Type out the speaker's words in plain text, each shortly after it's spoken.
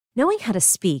Knowing how to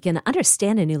speak and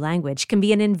understand a new language can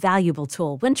be an invaluable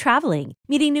tool when traveling,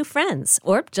 meeting new friends,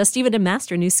 or just even to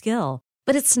master a new skill.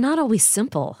 But it's not always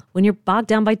simple when you're bogged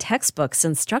down by textbooks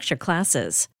and structured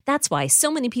classes. That's why so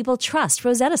many people trust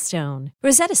Rosetta Stone.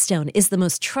 Rosetta Stone is the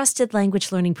most trusted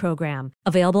language learning program,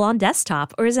 available on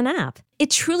desktop or as an app. It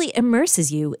truly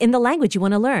immerses you in the language you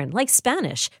want to learn, like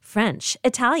Spanish, French,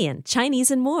 Italian,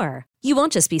 Chinese, and more. You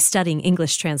won't just be studying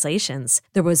English translations.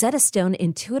 The Rosetta Stone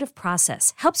intuitive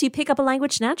process helps you pick up a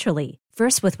language naturally,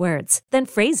 first with words, then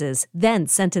phrases, then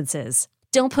sentences.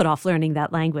 Don't put off learning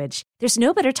that language. There's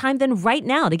no better time than right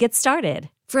now to get started.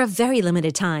 For a very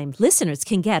limited time, listeners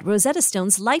can get Rosetta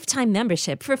Stone's lifetime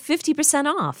membership for 50%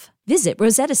 off. Visit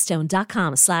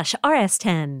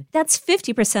rosettastone.com/rs10. That's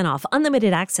 50% off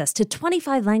unlimited access to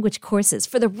 25 language courses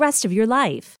for the rest of your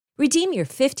life. Redeem your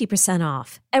 50%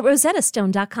 off at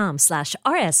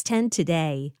rosettastone.com/rs10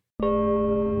 today.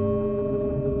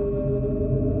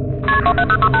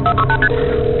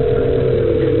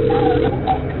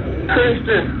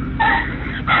 Kristen.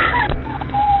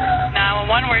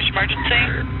 911, where's your emergency?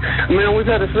 Ma'am, we've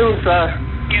had a suicide.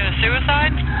 You had a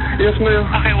suicide? Yes, ma'am.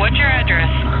 Okay, what's your address?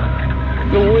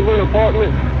 The Woodland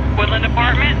Apartment. Woodland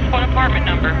Apartments? What apartment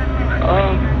number?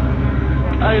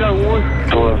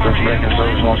 801. The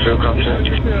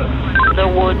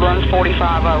Woodlands,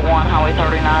 4501, Highway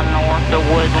 39 North. The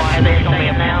Woodlands. There's going to be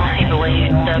a male. He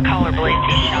believes, the caller believes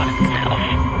he shot himself.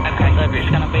 Okay, so it's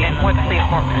going to be. And what's the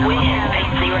apartment? We have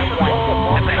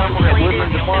 801. The number at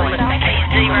Woodlands Apartment.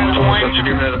 801. Don't you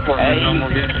give me that apartment number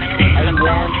again?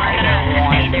 801.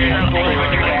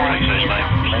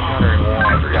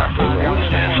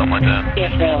 Something like that.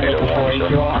 Yeah,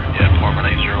 apartment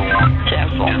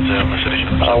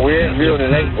 801. We're in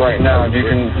building 8 right now. If you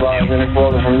can advise any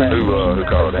further from that. Who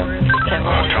called in?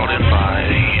 Called in by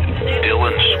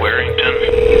Dylan Swearington.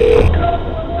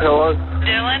 Hello?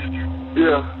 Dylan?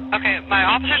 Yeah. Okay, my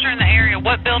officers are in the area.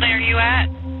 What building are you at?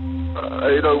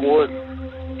 801.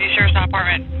 You sure it's not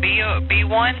apartment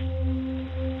B1?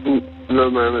 No,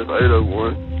 ma'am, it's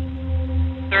 801.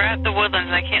 They're at the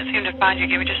Woodlands and I can't seem to find you.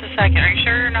 Give me just a second. Are you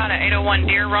sure you're not at 801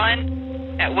 Deer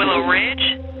Run at Willow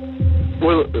Ridge?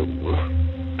 Hold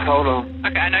on.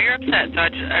 Okay, I know you're upset, so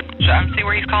I'm seeing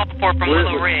where he's called before from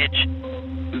Willow Ridge.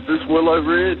 Is this Willow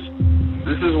Ridge?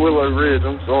 This is Willow Ridge,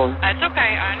 I'm sorry. It's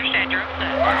okay, I understand you're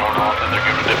upset. All right, hold on, and they're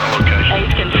giving different locations.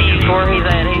 He's confused where he's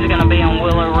at. He's going to be on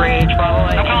Willow Ridge,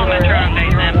 probably. I'm calling Metro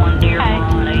update them.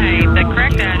 Hey, the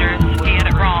correct address, he had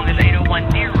it wrong, is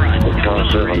 801 Deer Run. Call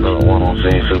 7, got one on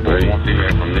scene, Super 8.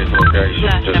 From this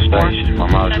location to the station. My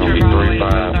mileage going to be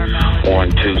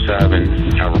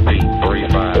 35127. I repeat,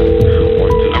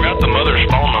 35127. I've got the mother's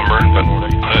phone number, but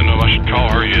I didn't know if I should call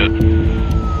her yet.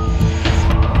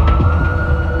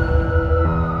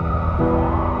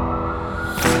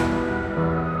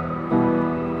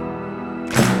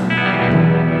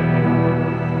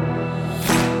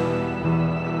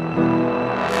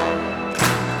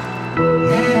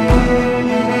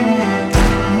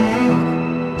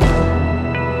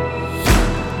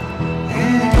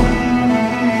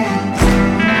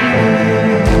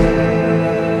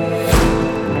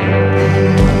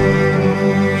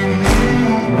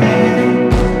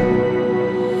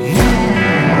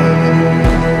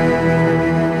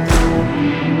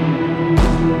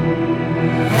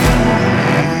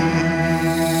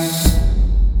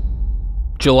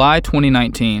 July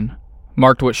 2019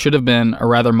 marked what should have been a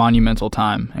rather monumental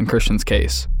time in Christian's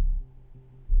case.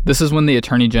 This is when the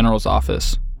Attorney General's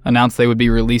office announced they would be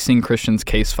releasing Christian's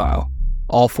case file,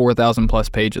 all 4,000 plus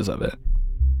pages of it.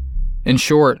 In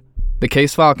short, the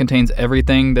case file contains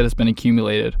everything that has been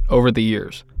accumulated over the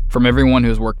years from everyone who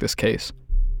has worked this case: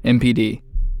 MPD,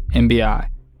 MBI,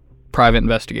 private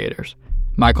investigators,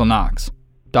 Michael Knox,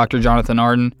 Dr. Jonathan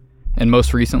Arden, and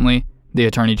most recently, the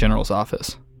Attorney General's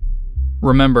office.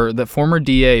 Remember that former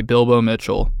DA Bilbo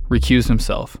Mitchell recused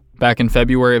himself back in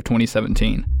February of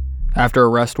 2017 after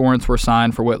arrest warrants were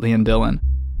signed for Whitley and Dillon,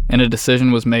 and a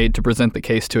decision was made to present the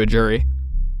case to a jury.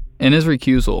 In his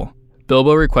recusal,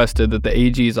 Bilbo requested that the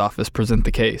AG's office present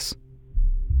the case.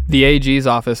 The AG's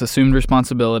office assumed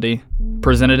responsibility,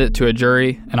 presented it to a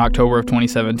jury in October of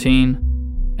 2017,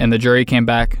 and the jury came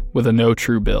back with a no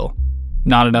true bill,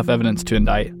 not enough evidence to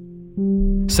indict.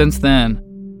 Since then,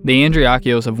 the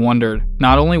Andriacchios have wondered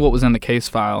not only what was in the case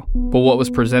file, but what was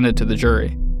presented to the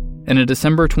jury. In a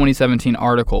December 2017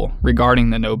 article regarding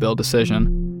the no-bill decision,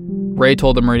 Ray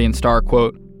told the Meridian Star,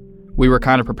 quote, "We were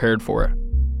kind of prepared for it."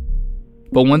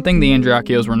 But one thing the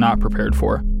Andriacchios were not prepared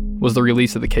for was the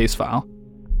release of the case file.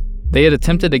 They had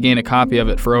attempted to gain a copy of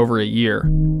it for over a year,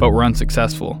 but were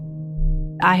unsuccessful.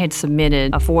 I had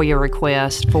submitted a FOIA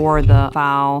request for the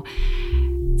file,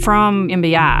 From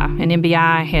MBI, and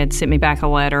MBI had sent me back a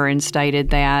letter and stated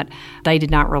that they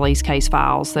did not release case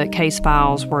files, that case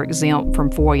files were exempt from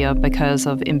FOIA because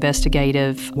of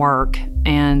investigative work,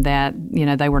 and that,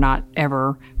 they were not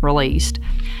ever released.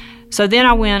 So then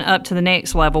I went up to the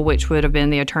next level, which would have been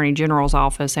the Attorney General's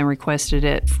office, and requested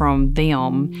it from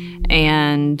them.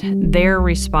 And their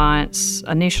response,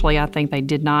 initially I think they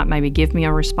did not maybe give me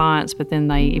a response, but then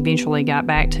they eventually got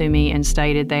back to me and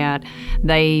stated that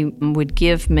they would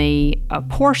give me a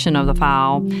portion of the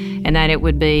file and that it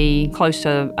would be close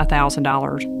to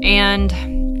 $1,000.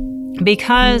 And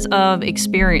because of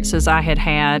experiences I had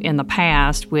had in the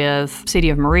past with City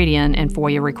of Meridian and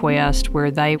FOIA requests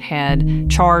where they had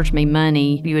charged me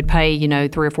money, you would pay,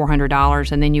 $300 or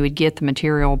 $400, and then you would get the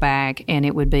material back and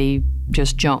it would be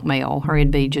just junk mail, or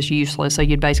it'd be just useless. So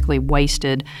you'd basically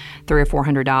wasted $300 or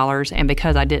 $400. And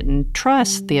because I didn't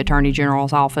trust the Attorney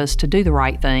General's office to do the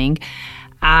right thing,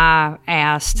 I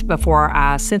asked before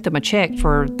I sent them a check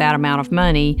for that amount of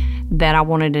money that I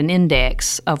wanted an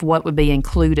index of what would be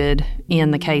included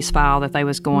in the case file that they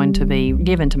was going to be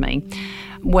given to me.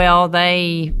 Well,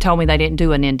 they told me they didn't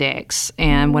do an index.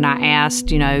 And when I asked,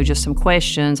 just some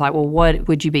questions like, well, what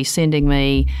would you be sending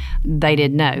me? They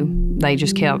didn't know. They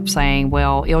just kept saying,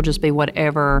 well, it'll just be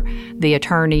whatever the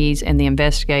attorneys and the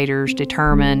investigators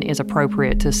determine is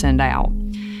appropriate to send out.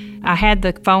 I had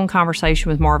the phone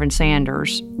conversation with Marvin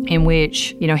Sanders in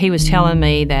which, he was telling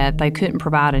me that they couldn't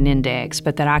provide an index,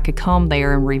 but that I could come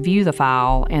there and review the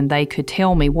file and they could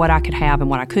tell me what I could have and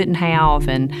what I couldn't have,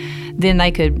 and then they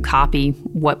could copy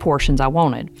what portions I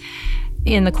wanted.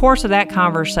 In the course of that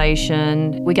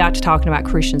conversation, we got to talking about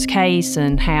Christian's case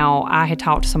and how I had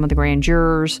talked to some of the grand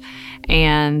jurors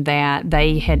and that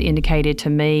they had indicated to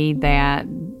me that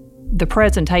the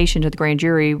presentation to the grand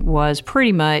jury was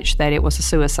pretty much that it was a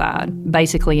suicide,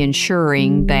 basically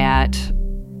ensuring that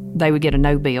they would get a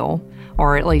no bill,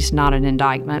 or at least not an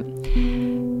indictment.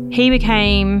 He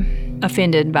became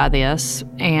offended by this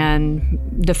and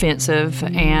defensive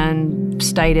and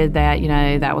stated that,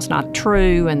 that was not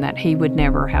true and that he would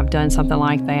never have done something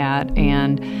like that,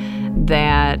 and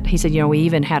that he said, we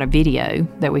even had a video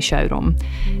that we showed him.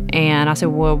 And I said,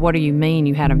 well, what do you mean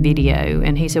you had a video?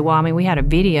 And he said, well, we had a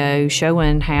video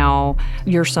showing how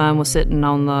your son was sitting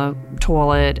on the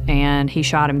toilet and he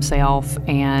shot himself.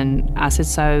 And I said,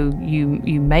 so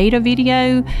you made a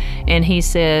video? And he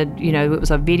said, it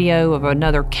was a video of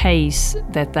another case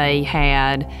that they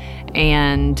had,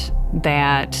 and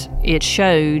that it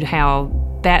showed how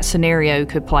that scenario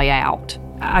could play out.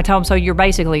 I told him, so you're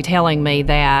basically telling me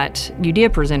that you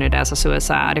did present it as a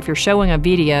suicide. If you're showing a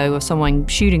video of someone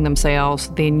shooting themselves,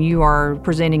 then you are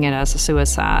presenting it as a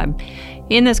suicide.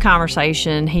 In this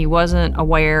conversation, he wasn't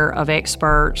aware of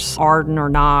experts, Arden or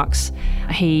Knox.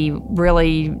 He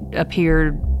really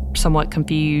appeared somewhat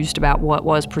confused about what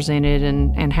was presented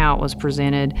and how it was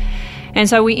presented. And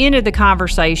so we ended the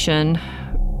conversation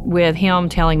with him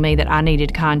telling me that I needed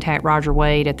to contact Roger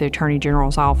Wade at the Attorney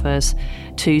General's office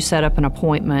to set up an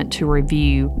appointment to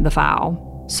review the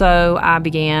file. So I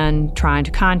began trying to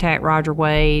contact Roger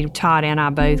Wade. Todd and I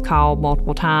both called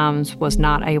multiple times, was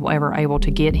not ever able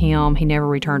to get him. He never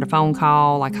returned a phone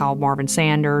call. I called Marvin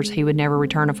Sanders. He would never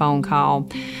return a phone call.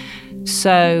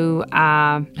 So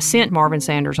I sent Marvin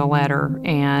Sanders a letter,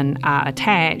 and I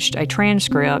attached a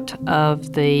transcript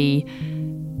of the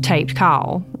taped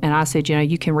call. And I said,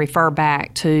 you can refer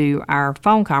back to our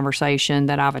phone conversation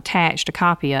that I've attached a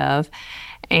copy of,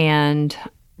 and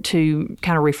to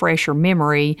kind of refresh your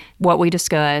memory what we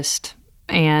discussed,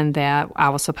 and that I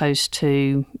was supposed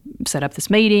to set up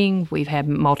this meeting. We've had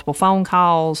multiple phone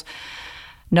calls.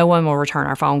 No one will return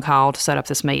our phone call to set up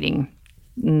this meeting.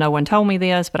 No one told me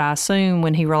this, but I assume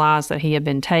when he realized that he had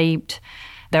been taped,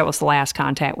 that was the last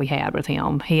contact we had with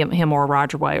him or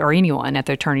Roger Wade or anyone at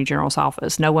the Attorney General's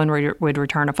office. No one would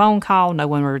return a phone call. No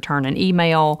one would return an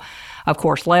email. Of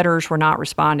course, letters were not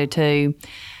responded to.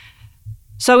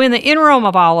 So in the interim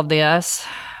of all of this,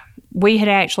 we had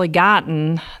actually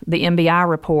gotten the MBI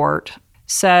report.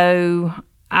 So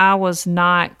I was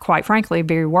not, quite frankly,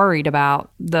 very worried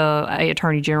about the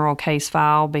Attorney General case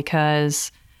file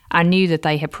because I knew that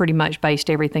they had pretty much based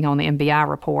everything on the MBI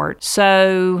report.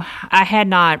 So I had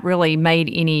not really made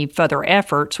any further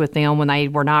efforts with them when they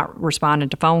were not responding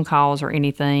to phone calls or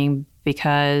anything,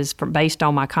 because based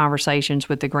on my conversations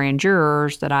with the grand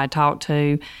jurors that I talked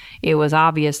to, it was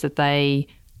obvious that they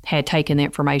had taken the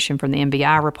information from the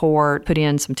MBI report, put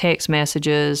in some text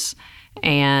messages,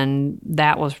 and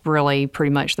that was really pretty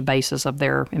much the basis of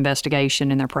their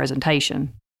investigation and their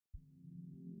presentation.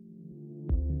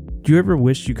 Do you ever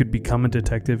wish you could become a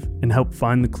detective and help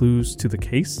find the clues to the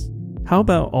case? How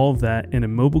about all of that in a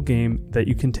mobile game that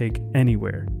you can take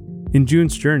anywhere? In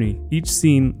June's Journey, each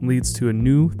scene leads to a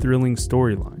new, thrilling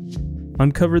storyline.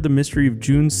 Uncover the mystery of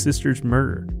June's sister's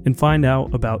murder and find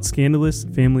out about scandalous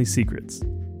family secrets.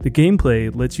 The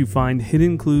gameplay lets you find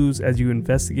hidden clues as you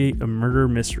investigate a murder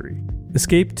mystery.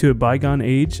 Escape to a bygone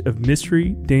age of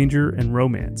mystery, danger, and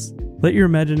romance. Let your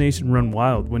imagination run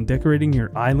wild when decorating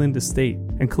your island estate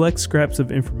and collect scraps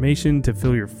of information to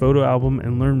fill your photo album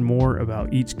and learn more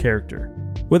about each character.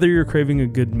 Whether you're craving a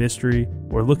good mystery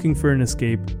or looking for an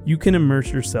escape, you can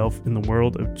immerse yourself in the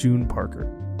world of June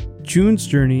Parker. June's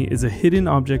Journey is a hidden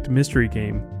object mystery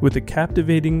game with a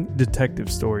captivating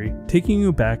detective story taking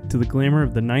you back to the glamour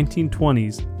of the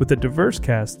 1920s with a diverse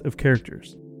cast of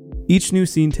characters. Each new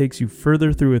scene takes you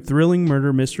further through a thrilling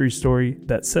murder mystery story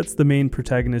that sets the main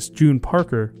protagonist, June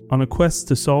Parker, on a quest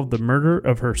to solve the murder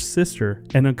of her sister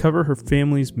and uncover her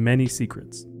family's many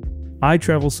secrets. I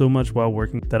travel so much while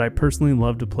working that I personally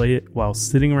love to play it while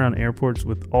sitting around airports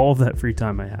with all of that free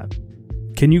time I have.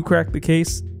 Can you crack the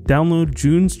case? Download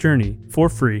June's Journey for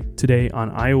free today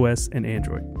on iOS and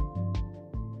Android.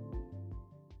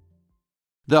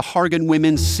 The Hargan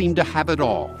women seem to have it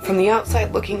all. From the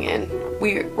outside looking in,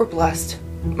 we were blessed.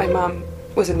 My mom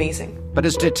was amazing. But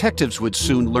as detectives would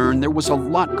soon learn, there was a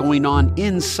lot going on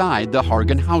inside the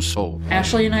Hargan household.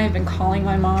 Ashley and I have been calling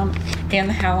my mom and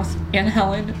the house and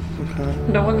Helen.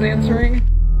 No one's answering.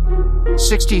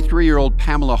 63-year-old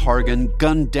Pamela Hargan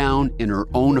gunned down in her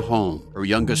own home. Her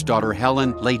youngest daughter,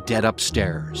 Helen, lay dead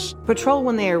upstairs. Patrol,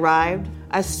 when they arrived,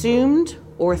 assumed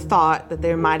or thought that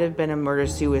there might have been a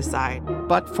murder-suicide.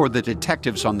 But for the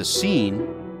detectives on the scene,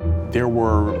 there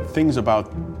were things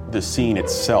about the scene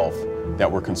itself that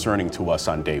were concerning to us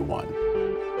on day one.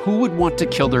 Who would want to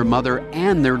kill their mother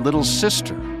and their little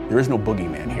sister? There is no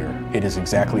boogeyman here. It is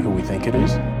exactly who we think it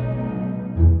is.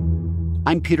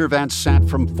 I'm Peter Van Sant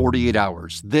from 48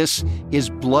 Hours. This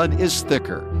is Blood is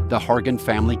Thicker, the Hargan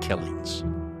Family Killings.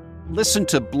 Listen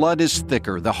to Blood is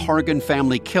Thicker, the Hargan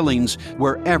Family Killings,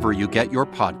 wherever you get your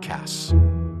podcasts.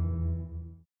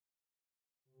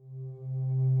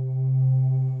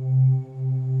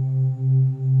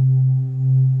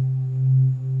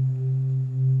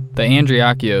 The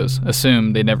Andriacchios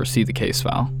assumed they'd never see the case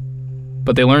file.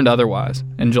 But they learned otherwise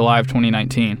in July of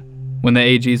 2019, when the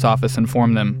AG's office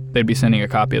informed them they'd be sending a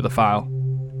copy of the file.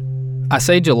 I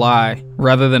say July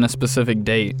rather than a specific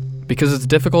date because it's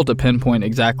difficult to pinpoint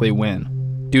exactly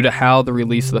when, due to how the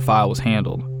release of the file was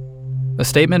handled. A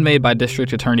statement made by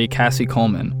District Attorney Cassie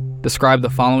Coleman described the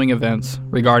following events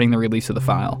regarding the release of the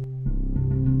file.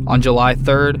 On July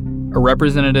 3rd, a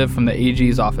representative from the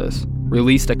AG's office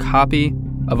released a copy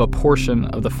of a portion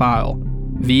of the file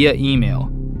via email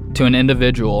to an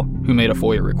individual who made a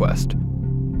FOIA request.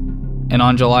 And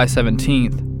on July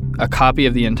 17th, a copy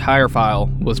of the entire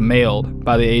file was mailed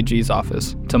by the AG's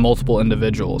office to multiple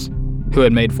individuals who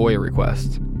had made FOIA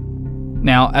requests.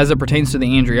 Now, as it pertains to the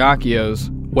Andriacchios,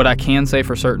 what I can say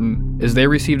for certain is they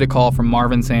received a call from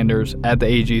Marvin Sanders at the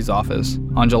AG's office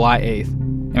on July 8th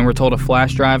and were told a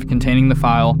flash drive containing the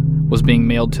file was being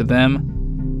mailed to them,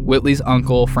 Whitley's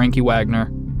uncle, Frankie Wagner,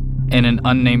 and an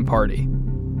unnamed party.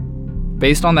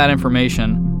 Based on that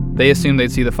information, they assumed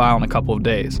they'd see the file in a couple of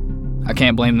days. I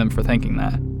can't blame them for thinking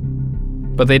that.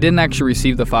 But they didn't actually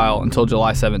receive the file until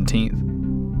July 17th.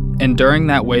 And during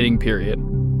that waiting period,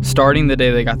 starting the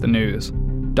day they got the news,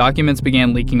 documents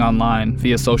began leaking online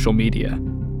via social media,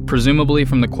 presumably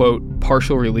from the quote,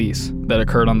 partial release that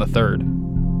occurred on the 3rd.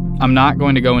 I'm not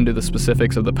going to go into the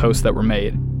specifics of the posts that were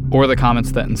made, or the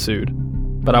comments that ensued,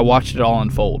 but I watched it all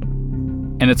unfold.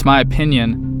 And it's my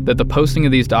opinion that the posting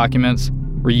of these documents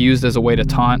were used as a way to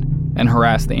taunt and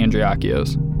harass the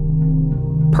Andriacchios.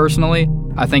 Personally,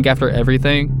 I think after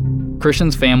everything,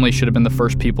 Christian's family should have been the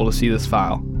first people to see this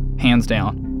file, hands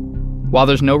down. While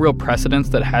there's no real precedence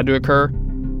that had to occur,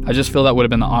 I just feel that would have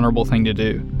been the honorable thing to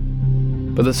do.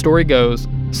 But the story goes,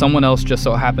 someone else just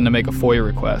so happened to make a FOIA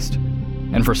request,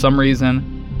 and for some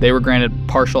reason, they were granted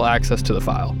partial access to the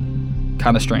file.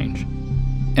 Kinda strange.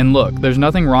 And look, there's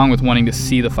nothing wrong with wanting to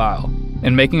see the file,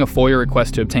 and making a FOIA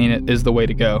request to obtain it is the way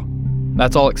to go.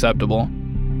 That's all acceptable.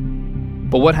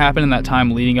 But what happened in that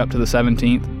time leading up to the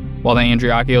 17th, while the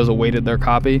Andriacchios awaited their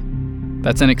copy,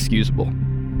 that's inexcusable,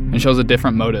 and shows a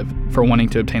different motive for wanting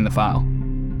to obtain the file.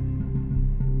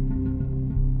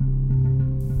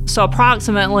 So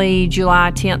approximately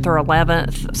July 10th or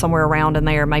 11th, somewhere around in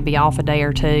there, maybe off a day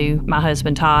or two, my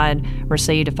husband Todd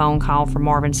received a phone call from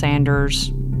Marvin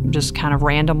Sanders, just kind of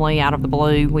randomly out of the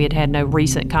blue. We had had no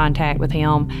recent contact with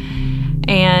him.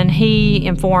 And he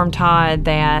informed Todd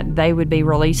that they would be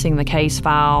releasing the case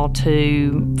file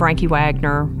to Frankie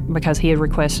Wagner because he had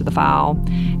requested the file,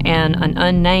 and an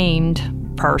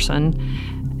unnamed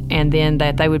person, and then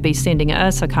that they would be sending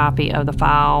us a copy of the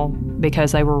file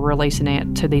because they were releasing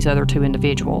it to these other two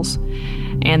individuals.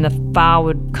 And the file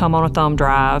would come on a thumb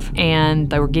drive, and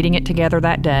they were getting it together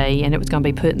that day, and it was going to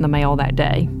be put in the mail that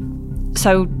day.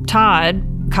 So Todd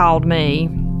called me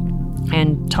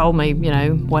and told me,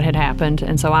 what had happened.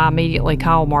 And so I immediately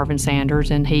called Marvin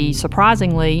Sanders, and he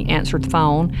surprisingly answered the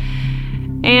phone.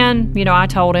 And, I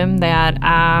told him that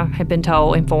I had been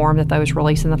informed that they was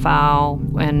releasing the file,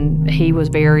 and he was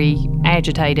very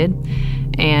agitated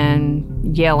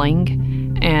and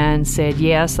yelling and said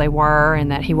yes, they were,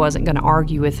 and that he wasn't going to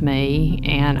argue with me.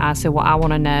 And I said, well, I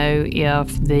want to know if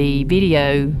the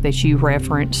video that you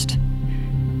referenced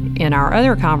in our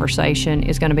other conversation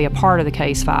is going to be a part of the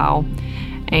case file.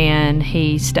 And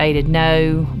he stated,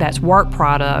 no, that's work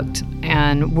product,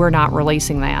 and we're not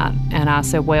releasing that. And I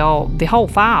said, well, the whole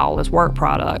file is work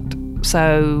product.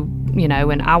 So,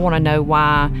 and I want to know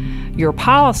why your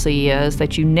policy is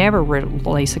that you never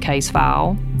release a case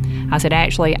file. I said,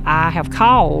 actually, I have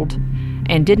called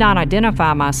and did not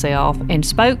identify myself and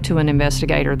spoke to an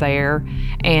investigator there,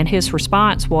 and his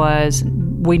response was,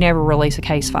 we never release a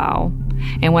case file.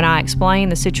 And when I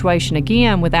explained the situation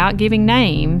again without giving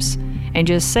names and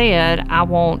just said, I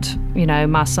want,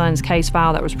 my son's case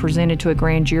file that was presented to a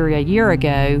grand jury a year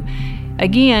ago,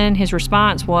 again, his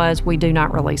response was, we do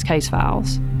not release case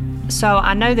files. So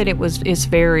I know that it's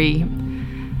very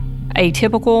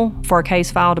atypical for a case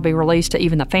file to be released to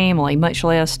even the family, much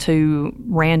less to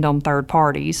random third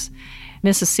parties.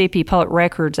 Mississippi Public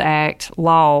Records Act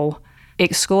law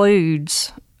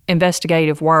excludes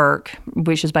investigative work,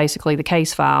 which is basically the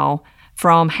case file,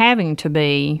 from having to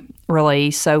be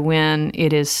released. So when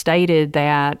it is stated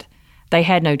that they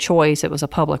had no choice, it was a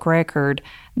public record,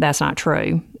 that's not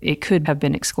true. It could have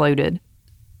been excluded.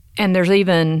 And there's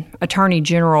even Attorney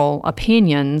General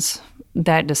opinions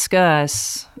that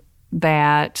discuss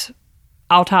that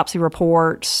autopsy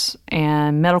reports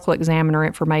and medical examiner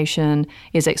information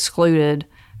is excluded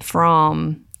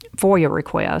from FOIA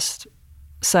requests.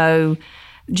 So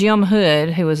Jim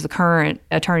Hood, who was the current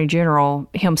Attorney General,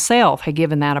 himself had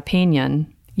given that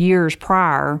opinion years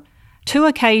prior to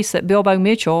a case that Bilbo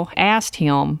Mitchell asked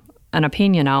him an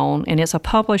opinion on, and it's a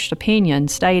published opinion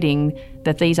stating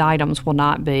that these items will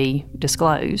not be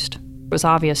disclosed. It was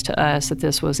obvious to us that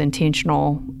this was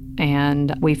intentional,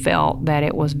 and we felt that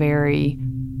it was very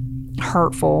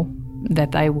hurtful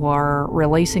that they were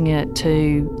releasing it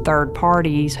to third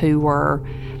parties who were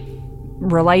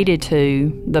related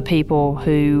to the people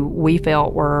who we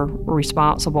felt were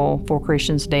responsible for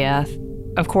Christian's death.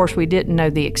 Of course, we didn't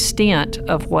know the extent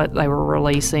of what they were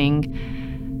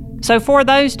releasing. So for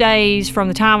those days, from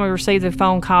the time we received the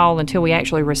phone call until we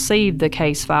actually received the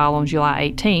case file on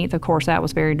July 18th, of course, that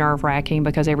was very nerve-wracking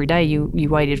because every day you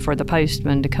waited for the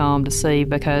postman to come to see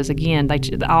because, again,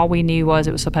 all we knew was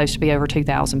it was supposed to be over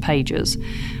 2,000 pages.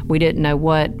 We didn't know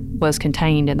what was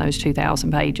contained in those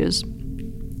 2,000 pages.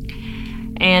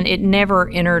 And it never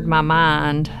entered my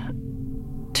mind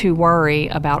to worry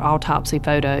about autopsy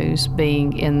photos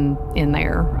being in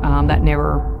there. That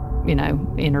never,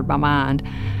 entered my mind.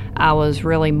 I was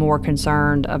really more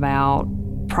concerned about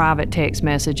private text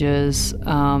messages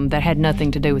that had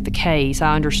nothing to do with the case.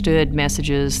 I understood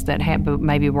messages that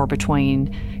maybe were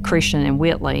between Christian and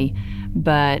Whitley,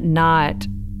 but not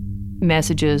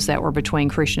messages that were between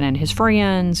Christian and his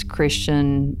friends,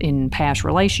 Christian in past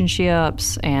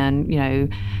relationships, and,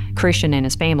 Christian and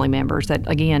his family members that,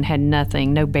 again, had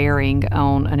no bearing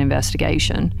on an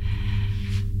investigation.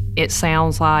 It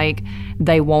sounds like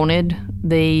they wanted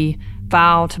the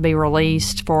file to be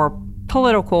released for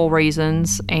political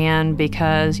reasons and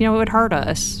because, it would hurt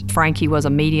us. Frankie was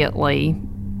immediately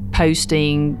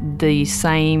posting the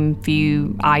same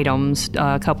few items,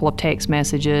 a couple of text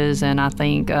messages, and I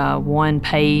think 1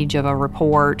 page of a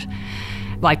report.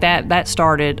 Like that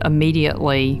started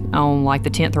immediately on like the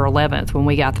 10th or 11th when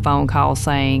we got the phone call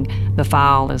saying the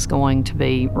file is going to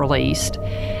be released.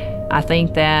 I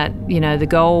think that, the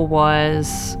goal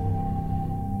was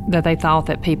that they thought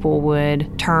that people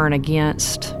would turn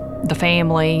against the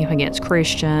family, against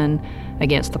Christian,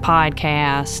 against the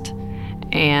podcast,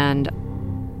 and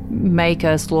make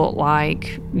us look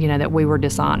like, that we were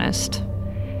dishonest.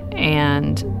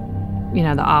 And,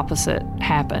 the opposite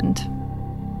happened.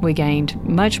 We gained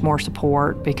much more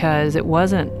support because it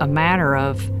wasn't a matter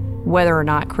of whether or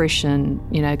not Christian,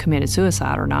 committed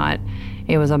suicide or not.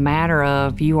 It was a matter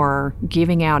of you are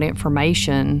giving out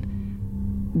information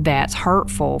that's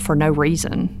hurtful for no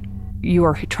reason. you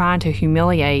are trying to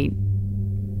humiliate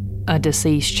a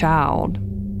deceased child.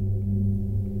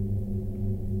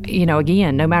 You know,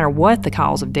 again, no matter what the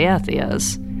cause of death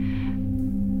is,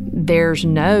 there's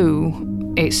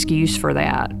no excuse for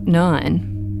that, none.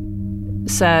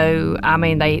 So, I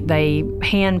mean, they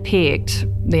handpicked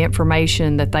the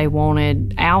information that they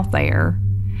wanted out there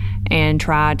and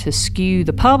tried to skew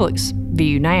the public's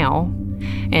view now.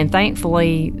 And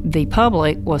thankfully, the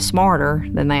public was smarter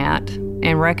than that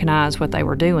and recognized what they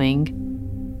were doing.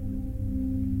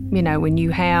 You know, when you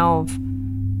have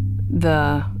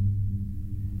the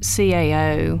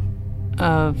CAO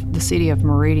of the city of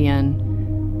Meridian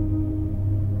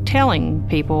telling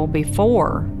people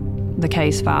before the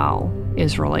case file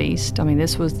is released, I mean,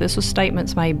 this was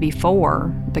statements made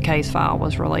before the case file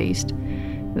was released,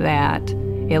 that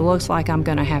it looks like I'm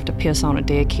going to have to piss on a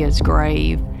dead kid's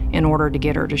grave in order to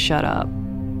get her to shut up.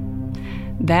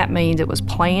 That means it was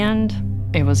planned,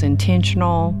 it was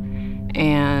intentional,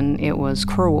 and it was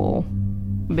cruel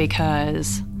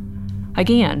because,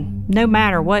 again, no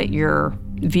matter what your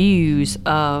views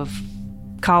of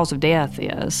cause of death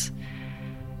is,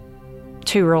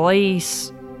 to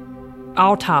release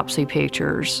autopsy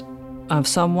pictures of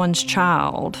someone's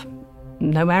child,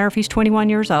 no matter if he's 21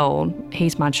 years old,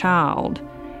 he's my child,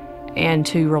 and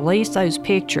to release those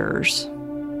pictures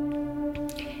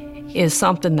is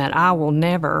something that I will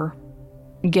never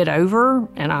get over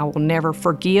and I will never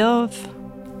forgive,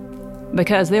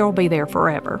 because they'll be there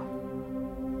forever.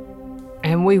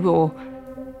 And we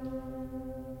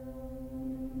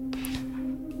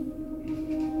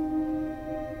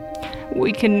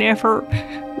can never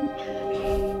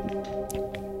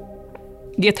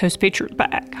get those pictures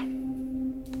back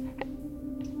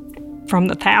from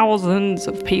the thousands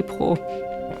of people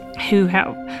who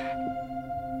have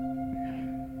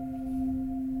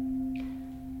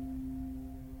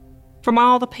from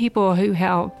all the people who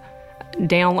have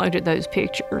downloaded those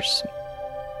pictures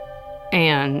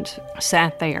and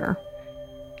sat there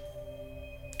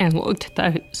and looked at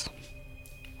those.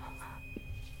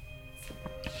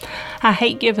 I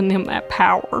hate giving them that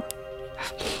power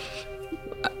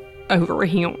over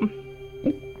him.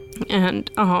 And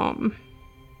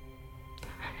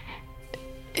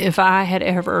if I had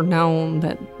ever known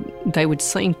that they would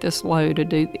sink this low to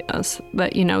do this,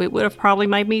 that, you know, it would have probably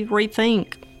made me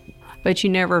rethink. But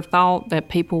you never thought that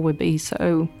people would be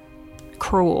so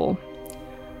cruel.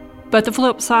 But the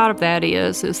flip side of that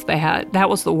is that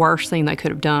was the worst thing they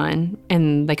could have done,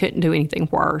 and they couldn't do anything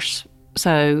worse.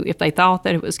 So if they thought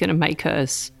that it was going to make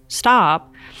us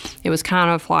stop, it was kind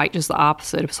of like just the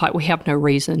opposite. It was like we have no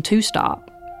reason to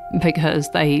stop because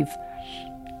they've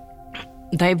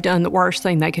done the worst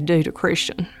thing they could do to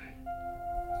Christian,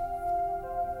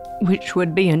 which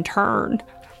would be in turn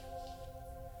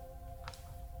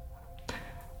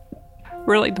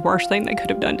really the worst thing they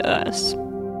could have done to us.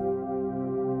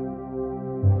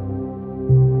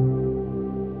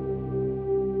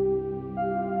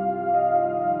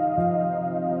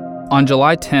 On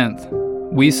July 10th,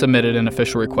 we submitted an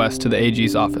official request to the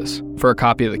AG's office for a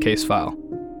copy of the case file.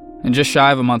 And just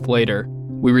shy of a month later,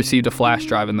 we received a flash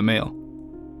drive in the mail.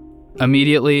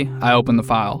 Immediately, I opened the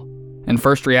file, and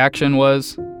first reaction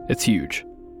was, it's huge.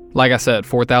 Like I said,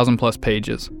 4,000 plus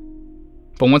pages.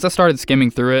 But once I started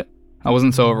skimming through it, I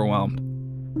wasn't so overwhelmed.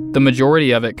 The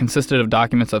majority of it consisted of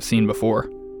documents I've seen before.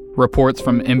 Reports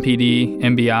from MPD,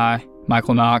 MBI,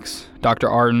 Michael Knox, Dr.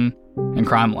 Arden, and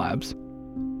crime labs.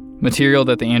 Material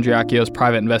that the Andriacchios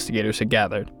private investigators had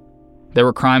gathered. There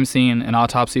were crime scene and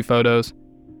autopsy photos,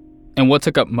 and what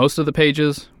took up most of the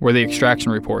pages were the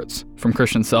extraction reports from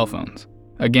Christian's cell phones.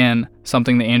 Again,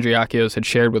 something the Andriacchios had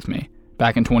shared with me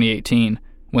back in 2018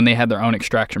 when they had their own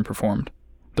extraction performed.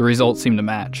 The results seemed to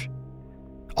match.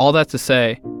 All that to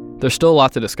say, there's still a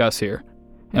lot to discuss here,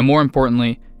 and more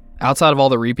importantly, outside of all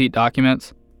the repeat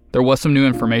documents, there was some new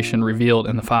information revealed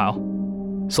in the file.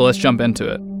 So let's jump into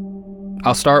it.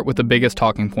 I'll start with the biggest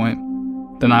talking point,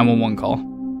 the 911 call.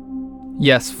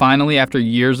 Yes, finally, after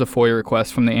years of FOIA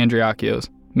requests from the Andriacchios,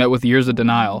 met with years of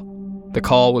denial, the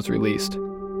call was released.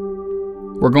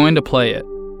 We're going to play it,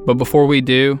 but before we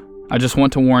do, I just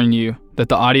want to warn you that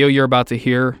the audio you're about to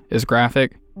hear is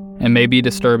graphic and may be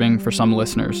disturbing for some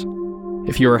listeners.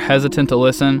 If you are hesitant to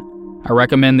listen, I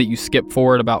recommend that you skip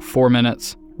forward about 4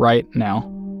 minutes right now.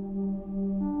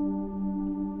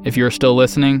 If you're still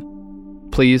listening,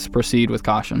 please proceed with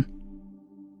caution.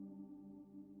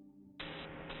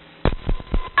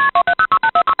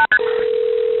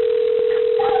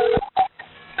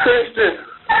 Kristen.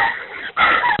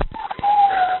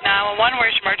 911,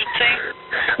 where's your emergency?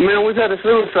 Ma'am, we've had a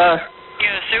suicide. You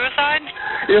had a suicide?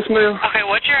 Yes, ma'am. Okay,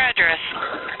 what's your address?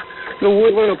 The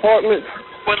Woodland Apartments.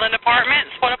 Woodland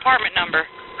Apartments? What apartment number?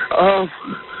 801.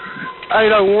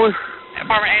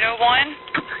 Apartment 801?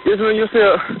 Yes, ma'am. You'll see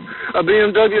a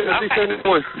BMW and a Okay. C71.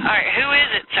 All right, who is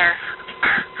it, sir?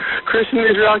 Christian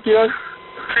Midracchio.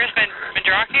 Chris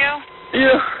Mandracchio?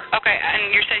 Yeah. Okay,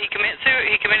 and you said he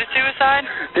committed suicide?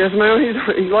 Yes, ma'am.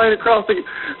 He's laying across the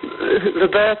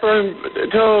bathroom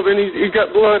tub, and he's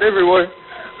got blood everywhere.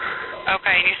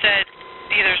 Okay, and you said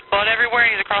there's blood everywhere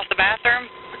and he's across the bathroom?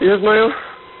 Yes, ma'am.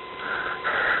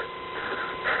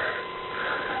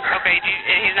 Okay,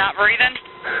 and he's not breathing?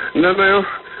 No, ma'am.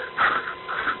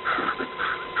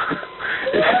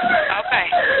 Okay.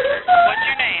 What's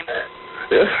your name?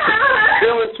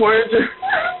 Dylan Swearingen.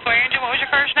 Swearingen, what was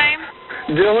your first name?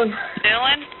 Dylan.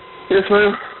 Dylan? Yes,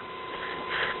 ma'am.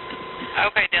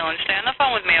 Okay, Dylan, stay on the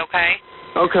phone with me, okay?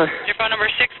 Okay. Is your phone number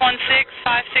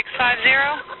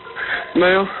 616-5650?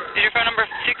 Ma'am. Is your phone number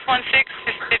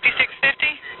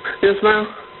 616-5650? Yes, ma'am.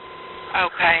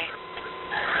 Okay.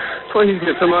 Please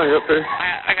get somebody up there.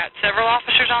 I got several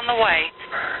officers on the way.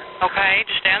 Okay,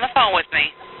 just stay on the phone with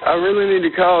me. I really need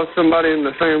to call somebody in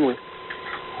the family.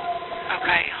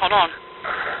 Okay, hold on.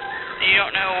 You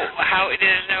don't know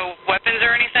there's no weapons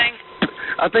or anything?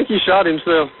 I think he shot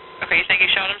himself. Okay, you think he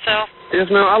shot himself? Yes,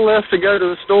 ma'am. I left to go to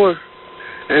the store,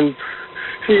 and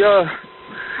he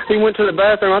went to the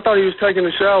bathroom. I thought he was taking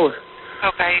a shower.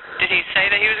 Okay, did he say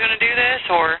that he was going to do this,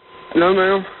 or? No,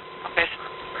 ma'am. Okay.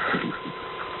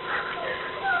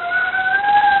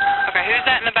 Okay, who's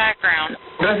that in the background?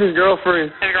 That's his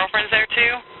girlfriend. His girlfriend's there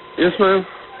too? Yes, ma'am.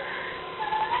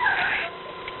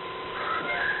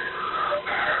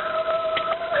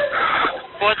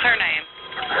 What's her name?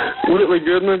 Whitley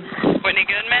Goodman. Whitney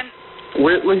Goodman?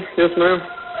 Whitley, yes, ma'am.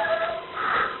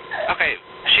 Okay,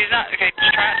 she's not. Okay,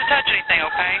 just try not to touch anything,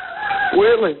 okay?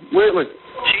 Whitley. Is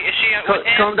she with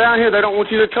him? Come down here. They don't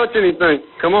want you to touch anything.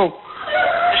 Come on.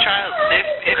 Just try to.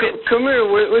 If it's. Come here,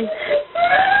 Whitley.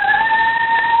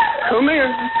 Come here.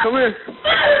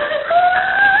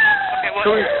 Okay,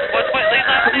 what's Whitley's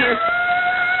last name?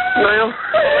 Ma'am.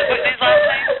 What was Whitley's last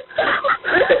name?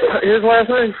 His last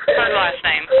name? What's his last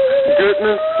name?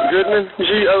 Goodman. Goodman.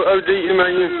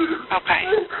 Okay.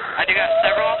 I do got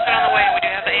several officers on the way, and we do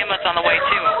have the ambulance on the way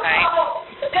too, okay?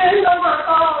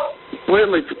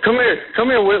 Whitley, come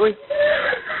here, Whitley.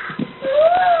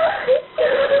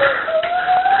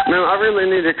 Ma'am, I really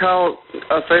need to call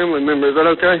a family member. Is that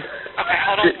okay? Okay,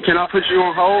 hold on. Can I put you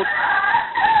on hold?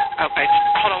 Okay,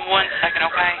 hold on 1 second,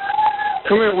 okay?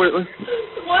 Come here, Whitley.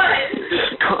 What?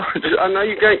 I know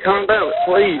you can't calm down.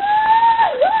 Please.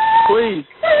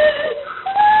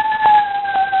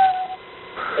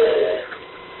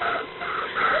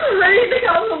 Ready to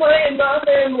come away and my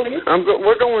family.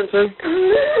 We're going to.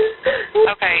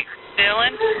 Okay,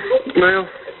 Dylan? Ma'am.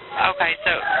 Okay,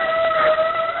 so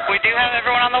we do have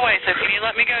everyone on the way, so if you need to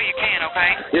let me go, you can,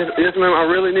 okay? Yes, ma'am. I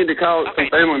really need to call some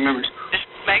family members. Just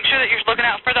make sure that you're looking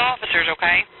out for the officers,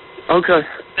 okay? Okay.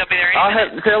 They'll be there any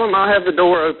minute. Tell them I have the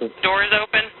door open. Door is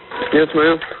open? Yes,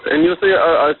 ma'am. And you'll see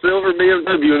a silver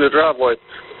BMW in the driveway.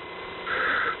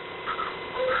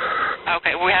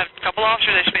 Okay, we have a couple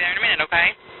officers that should be there in a minute,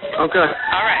 okay? Okay.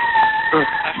 All right.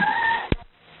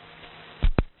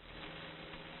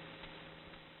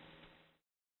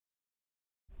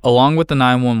 Along with the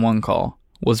 911 call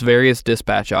was various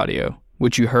dispatch audio,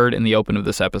 which you heard in the open of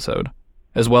this episode,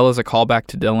 as well as a callback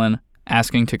to Dylan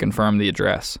asking to confirm the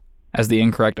address, as the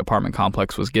incorrect apartment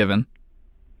complex was given.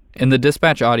 In the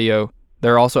dispatch audio,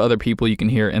 there are also other people you can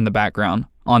hear in the background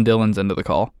on Dylan's end of the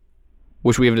call,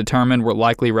 which we have determined were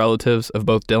likely relatives of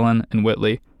both Dylan and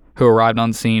Whitley, who arrived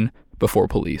on scene before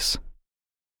police.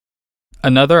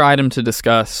 Another item to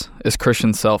discuss is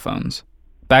Christian's cell phones.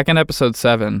 Back in episode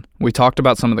 7, we talked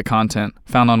about some of the content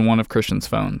found on one of Christian's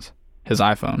phones, his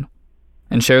iPhone,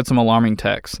 and shared some alarming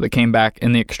texts that came back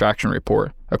in the extraction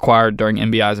report acquired during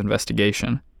NBI's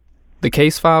investigation. The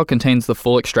case file contains the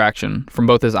full extraction from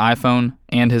both his iPhone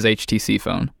and his HTC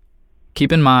phone.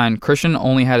 Keep in mind, Christian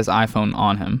only had his iPhone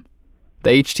on him.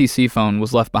 The HTC phone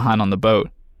was left behind on the boat,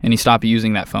 and he stopped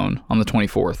using that phone on the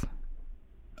 24th.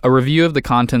 A review of the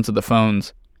contents of the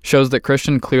phones shows that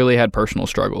Christian clearly had personal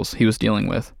struggles he was dealing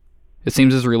with. It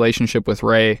seems his relationship with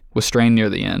Ray was strained near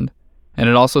the end, and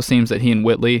it also seems that he and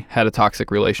Whitley had a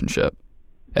toxic relationship.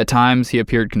 At times, he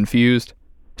appeared confused,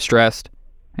 stressed,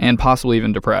 and possibly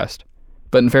even depressed.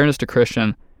 But in fairness to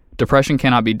Christian, depression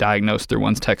cannot be diagnosed through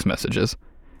one's text messages.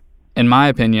 In my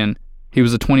opinion, he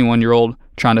was a 21-year-old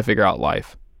trying to figure out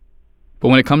life. But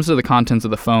when it comes to the contents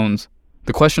of the phones,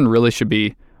 the question really should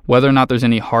be whether or not there's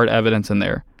any hard evidence in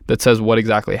there that says what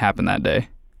exactly happened that day.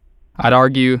 I'd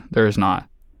argue there is not.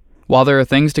 While there are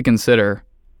things to consider,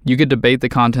 You could debate the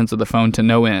contents of the phone to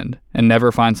no end and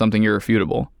never find something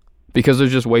irrefutable, because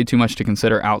there's just way too much to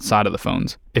consider outside of the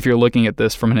phones if you're looking at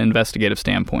this from an investigative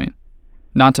standpoint.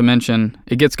 Not to mention,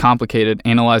 it gets complicated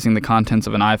analyzing the contents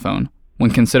of an iPhone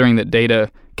when considering that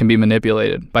data can be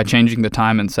manipulated by changing the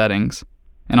time and settings.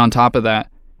 And on top of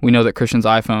that, we know that Christian's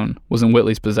iPhone was in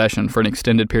Whitley's possession for an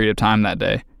extended period of time that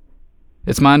day.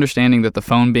 It's my understanding that the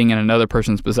phone being in another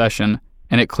person's possession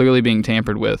and it clearly being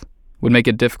tampered with would make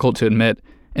it difficult to admit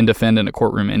and defend in a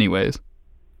courtroom anyways.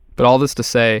 But all this to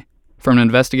say, from an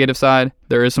investigative side,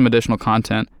 there is some additional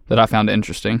content that I found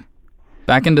interesting.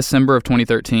 Back in December of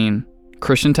 2013,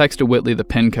 Christian texted Whitley the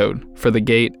PIN code for the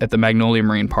gate at the Magnolia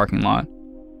Marine parking lot.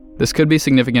 This could be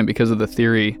significant because of the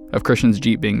theory of Christian's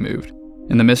Jeep being moved,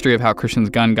 and the mystery of how Christian's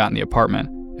gun got in the apartment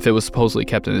if it was supposedly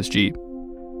kept in his Jeep.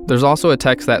 There's also a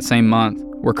text that same month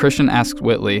where Christian asks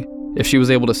Whitley if she was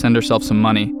able to send herself some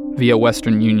money via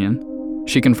Western Union.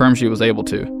 She confirmed she was able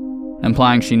to,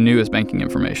 implying she knew his banking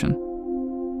information.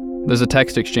 There's a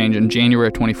text exchange in January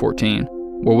of 2014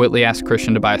 where Whitley asked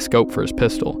Christian to buy a scope for his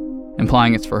pistol,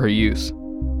 implying it's for her use.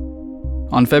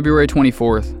 On February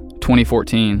 24th,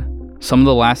 2014, some of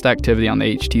the last activity on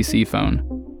the HTC phone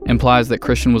implies that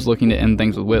Christian was looking to end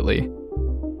things with Whitley.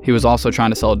 He was also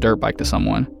trying to sell a dirt bike to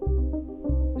someone.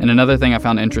 And another thing I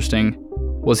found interesting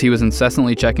was he was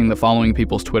incessantly checking the following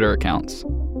people's Twitter accounts: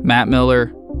 Matt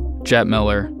Miller, Jet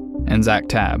Miller, and Zach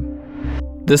Tabb.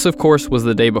 This, of course, was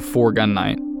the day before gun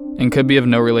night, and could be of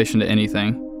no relation to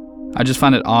anything. I just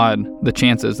find it odd, the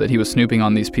chances that he was snooping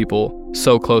on these people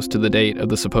so close to the date of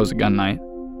the supposed gun night.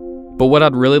 But what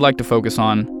I'd really like to focus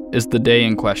on is the day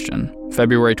in question,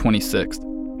 February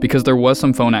 26th, because there was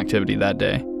some phone activity that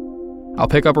day. I'll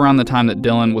pick up around the time that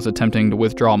Dylan was attempting to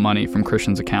withdraw money from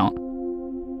Christian's account.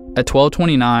 At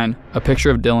 12:29, a picture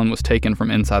of Dylan was taken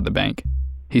from inside the bank.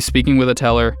 He's speaking with a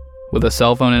teller, with a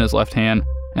cell phone in his left hand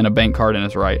and a bank card in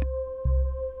his right.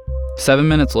 7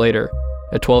 minutes later,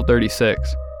 at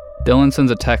 12:36, Dylan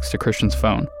sends a text to Christian's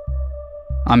phone.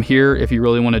 "I'm here if you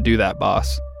really want to do that,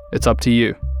 boss. It's up to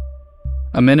you."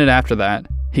 A minute after that,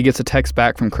 he gets a text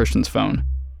back from Christian's phone.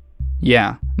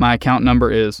 "Yeah, my account number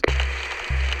is..."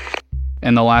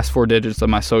 and the last 4 digits of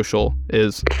my social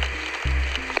is...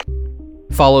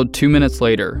 Followed 2 minutes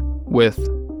later with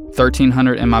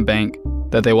 $1,300 in my bank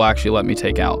that they will actually let me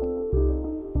take out.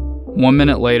 1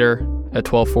 minute later, at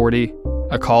 12:40,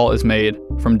 a call is made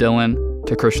from Dylan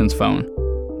to Christian's phone,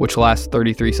 which lasts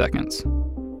 33 seconds.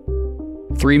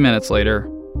 3 minutes later,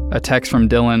 a text from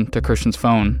Dylan to Christian's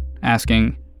phone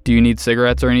asking, "Do you need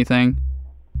cigarettes or anything?"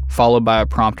 followed by a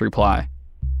prompt reply,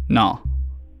 "No."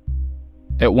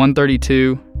 At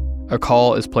 1:32, a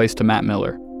call is placed to Matt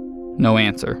Miller. No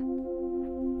answer.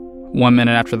 1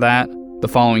 minute after that, the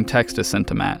following text is sent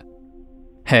to Matt.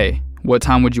 "Hey, what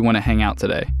time would you want to hang out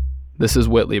today? This is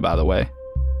Whitley, by the way."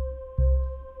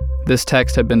 This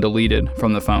text had been deleted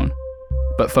from the phone,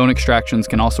 but phone extractions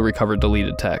can also recover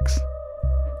deleted texts.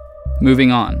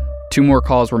 Moving on, 2 more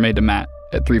calls were made to Matt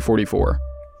at 3:44.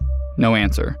 No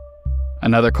answer.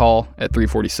 Another call at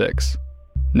 3:46.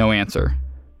 No answer.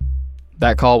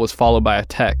 That call was followed by a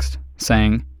text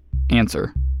saying,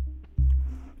 "Answer."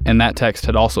 And that text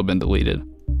had also been deleted.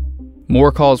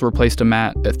 More calls were placed to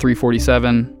Matt at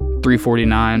 3:47,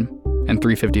 3:49, and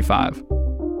 3:55.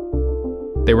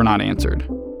 They were not answered.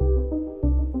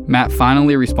 Matt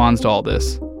finally responds to all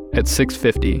this at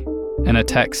 6:50 in a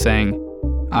text saying,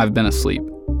 "I've been asleep."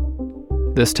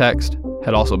 This text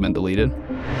had also been deleted.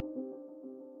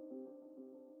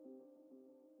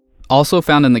 Also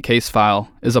found in the case file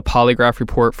is a polygraph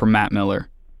report from Matt Miller.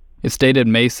 It's dated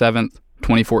May 7th,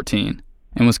 2014,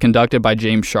 and was conducted by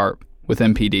James Sharp with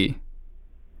MPD.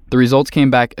 The results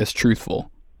came back as truthful,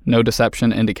 no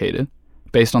deception indicated,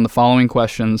 based on the following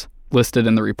questions listed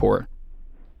in the report.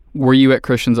 Were you at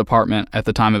Christian's apartment at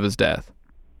the time of his death?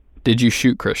 Did you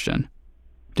shoot Christian?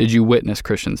 Did you witness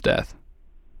Christian's death?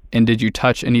 And did you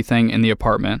touch anything in the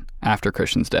apartment after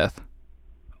Christian's death?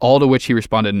 All to which he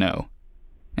responded no.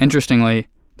 Interestingly,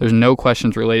 there's no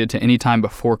questions related to any time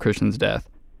before Christian's death,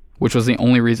 which was the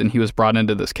only reason he was brought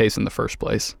into this case in the first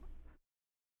place.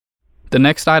 The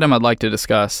next item I'd like to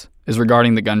discuss is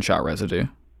regarding the gunshot residue.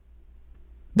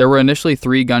 There were initially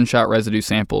 3 gunshot residue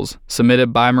samples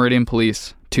submitted by Meridian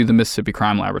Police to the Mississippi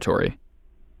Crime Laboratory.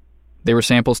 They were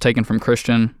samples taken from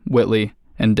Christian, Whitley,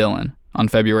 and Dylan on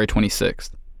February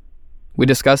 26th. We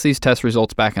discussed these test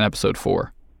results back in episode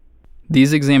 4.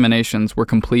 These examinations were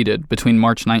completed between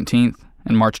March 19th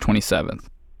and March 27th.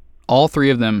 All 3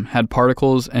 of them had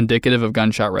particles indicative of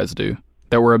gunshot residue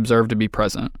that were observed to be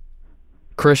present.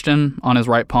 Christian on his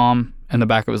right palm and the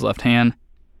back of his left hand,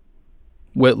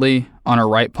 Whitley on her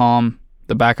right palm,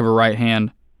 the back of her right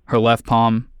hand, her left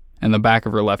palm, and the back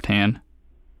of her left hand.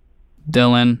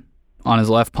 Dylan, on his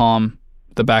left palm,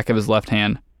 the back of his left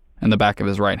hand, and the back of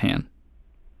his right hand.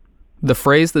 The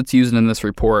phrase that's used in this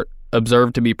report,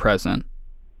 observed to be present,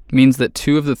 means that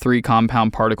 2 of the 3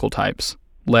 compound particle types,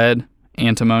 lead,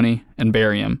 antimony, and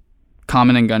barium,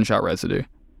 common in gunshot residue,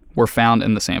 were found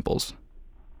in the samples.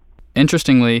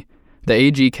 Interestingly, the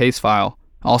AG case file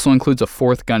also includes a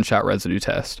 4th gunshot residue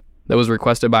test that was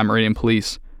requested by Meridian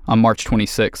Police on March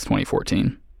 26,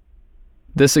 2014.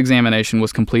 This examination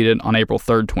was completed on April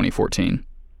 3, 2014.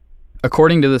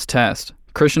 According to this test,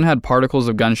 Christian had particles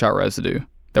of gunshot residue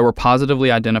that were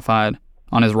positively identified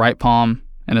on his right palm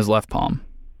and his left palm.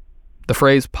 The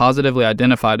phrase positively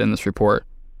identified in this report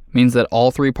means that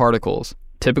all 3 particles,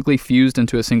 typically fused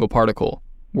into a single particle,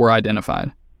 were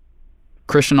identified.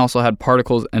 Christian also had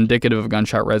particles indicative of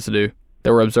gunshot residue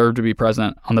that were observed to be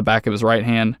present on the back of his right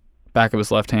hand, back of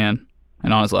his left hand,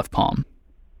 and on his left palm.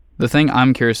 The thing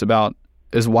I'm curious about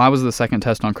is why was the second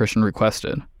test on Christian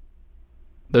requested?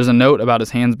 There's a note about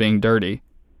his hands being dirty,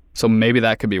 so maybe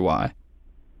that could be why.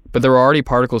 But there were already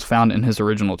particles found in his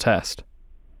original test.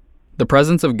 The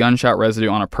presence of gunshot residue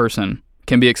on a person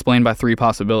can be explained by 3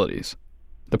 possibilities.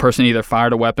 The person either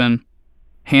fired a weapon,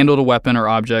 handled a weapon or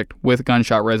object with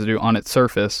gunshot residue on its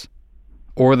surface,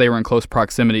 or they were in close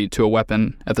proximity to a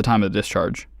weapon at the time of the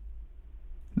discharge.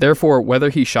 Therefore, whether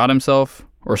he shot himself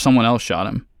or someone else shot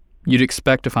him, you'd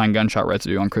expect to find gunshot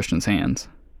residue on Christian's hands.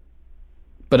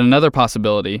 But another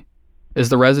possibility is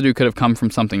the residue could have come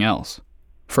from something else.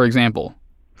 For example,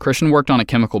 Christian worked on a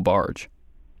chemical barge.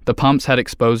 The pumps had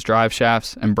exposed drive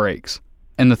shafts and brakes,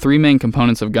 and the 3 main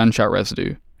components of gunshot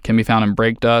residue can be found in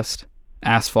brake dust,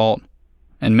 asphalt,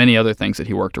 and many other things that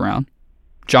he worked around.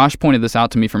 Josh pointed this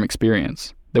out to me from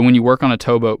experience, that when you work on a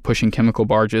towboat pushing chemical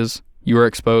barges, you are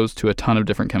exposed to a ton of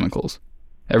different chemicals.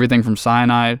 Everything from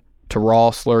cyanide to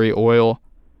raw slurry oil.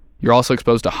 You're also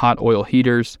exposed to hot oil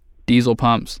heaters, diesel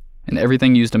pumps, and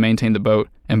everything used to maintain the boat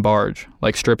and barge,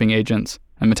 like stripping agents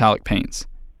and metallic paints.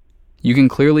 You can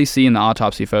clearly see in the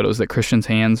autopsy photos that Christian's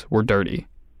hands were dirty.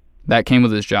 That came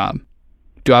with his job.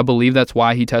 Do I believe that's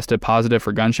why he tested positive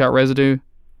for gunshot residue?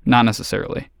 Not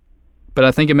necessarily. But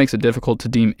I think it makes it difficult to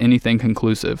deem anything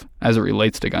conclusive as it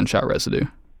relates to gunshot residue.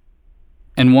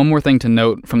 And one more thing to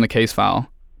note from the case file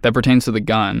that pertains to the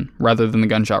gun rather than the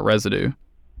gunshot residue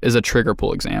is a trigger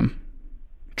pull exam.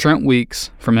 Trent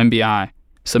Weeks from MBI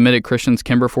submitted Christian's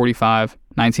Kimber 45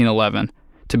 1911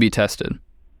 to be tested.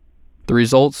 The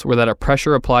results were that a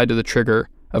pressure applied to the trigger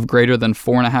of greater than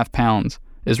 4.5 pounds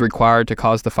is required to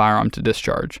cause the firearm to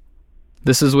discharge.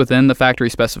 This is within the factory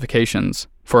specifications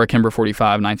for a Kimber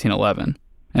 45 1911.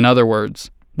 In other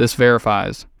words, this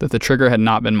verifies that the trigger had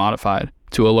not been modified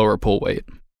to a lower pull weight.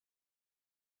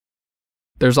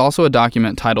 There's also a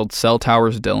document titled Cell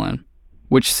Towers Dylan,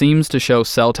 which seems to show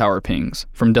cell tower pings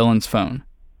from Dylan's phone.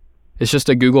 It's just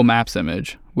a Google Maps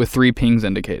image with 3 pings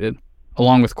indicated,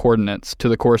 along with coordinates to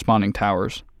the corresponding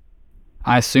towers.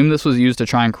 I assume this was used to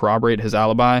try and corroborate his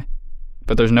alibi,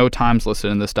 but there's no times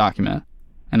listed in this document,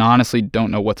 and I honestly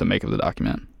don't know what to make of the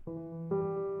document.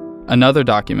 Another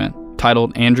document,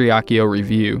 titled Andriacchio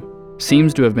Review,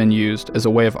 seems to have been used as a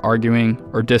way of arguing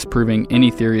or disproving any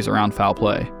theories around foul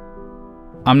play.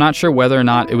 I'm not sure whether or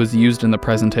not it was used in the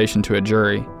presentation to a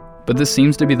jury, but this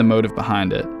seems to be the motive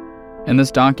behind it. In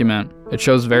this document, it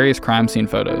shows various crime scene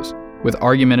photos, with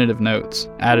argumentative notes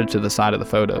added to the side of the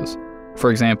photos.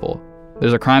 For example,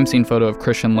 there's a crime scene photo of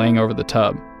Christian laying over the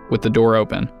tub, with the door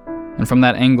open, and from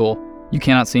that angle, you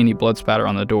cannot see any blood spatter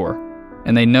on the door,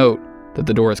 and they note that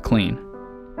the door is clean.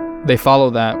 They follow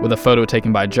that with a photo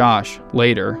taken by Josh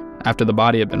later, after the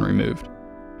body had been removed,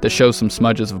 that shows some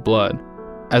smudges of blood,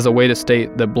 as a way to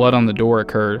state that blood on the door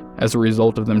occurred as a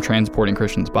result of them transporting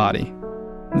Christian's body.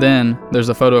 Then, there's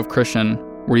a photo of Christian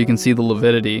where you can see the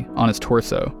lividity on his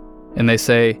torso, and they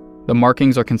say the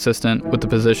markings are consistent with the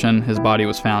position his body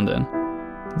was found in,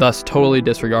 thus totally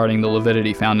disregarding the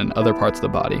lividity found in other parts of the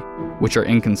body, which are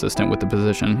inconsistent with the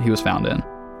position he was found in,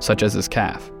 such as his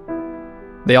calf.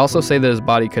 They also say that his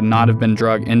body could not have been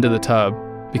dragged into the tub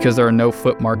because there are no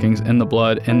foot markings in the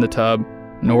blood in the tub,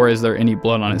 nor is there any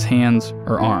blood on his hands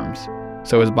or arms,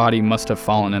 so his body must have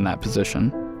fallen in that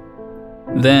position.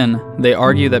 Then, they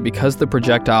argue that because the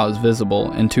projectile is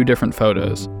visible in 2 different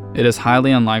photos, it is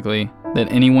highly unlikely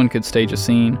that anyone could stage a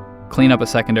scene, clean up a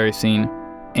secondary scene,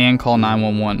 and call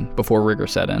 911 before rigor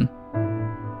set in.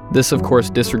 This, of course,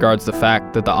 disregards the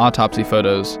fact that the autopsy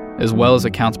photos, as well as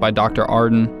accounts by Dr.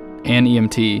 Arden and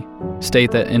EMT,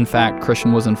 state that in fact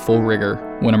Christian was in full rigor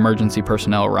when emergency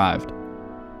personnel arrived.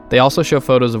 They also show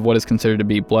photos of what is considered to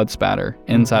be blood spatter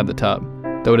inside the tub,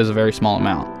 though it is a very small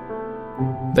amount.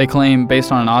 They claim,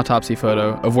 based on an autopsy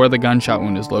photo of where the gunshot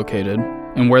wound is located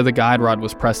and where the guide rod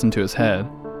was pressed into his head,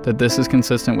 that this is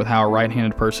consistent with how a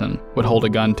right-handed person would hold a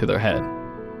gun to their head.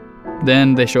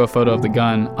 Then they show a photo of the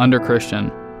gun under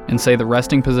Christian and say the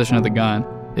resting position of the gun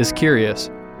is curious,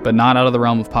 but not out of the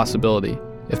realm of possibility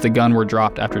if the gun were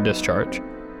dropped after discharge.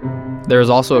 There is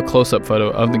also a close-up photo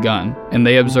of the gun, and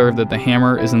they observe that the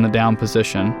hammer is in the down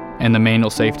position and the manual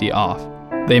safety off.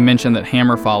 They mention that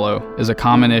hammer follow is a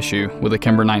common issue with a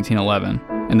Kimber 1911,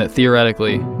 and that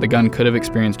theoretically, the gun could have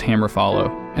experienced hammer follow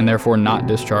and therefore not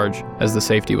discharge as the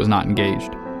safety was not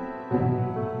engaged.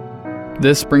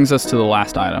 This brings us to the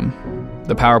last item,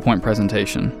 the PowerPoint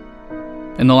presentation.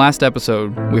 In the last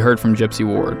episode, we heard from Gypsy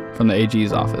Ward from the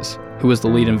AG's office, who was the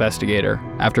lead investigator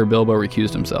after Bilbo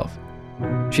recused himself.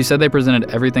 She said they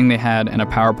presented everything they had in a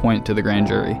PowerPoint to the grand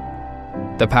jury.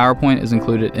 The PowerPoint is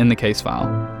included in the case file,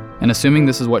 and assuming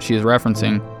this is what she is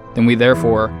referencing, then we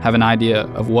therefore have an idea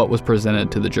of what was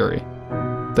presented to the jury.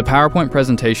 The PowerPoint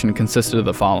presentation consisted of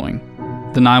the following: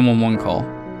 the 911 call,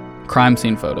 crime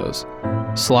scene photos,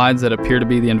 slides that appear to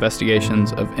be the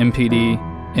investigations of MPD,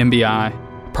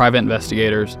 MBI, private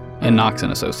investigators, and Knox &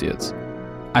 Associates.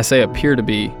 I say appear to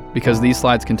be because these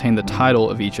slides contain the title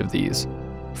of each of these,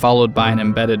 followed by an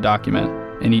embedded document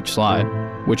in each slide,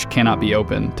 which cannot be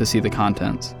opened to see the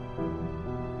contents.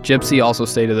 Gypsy also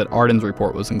stated that Arden's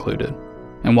report was included,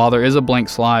 and while there is a blank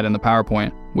slide in the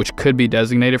PowerPoint, which could be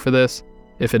designated for this,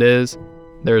 if it is,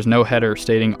 there is no header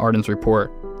stating Arden's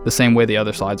report the same way the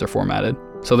other slides are formatted,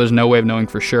 so there's no way of knowing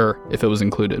for sure if it was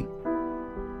included.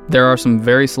 There are some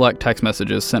very select text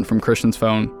messages sent from Christian's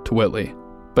phone to Whitley,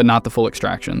 but not the full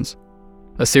extractions.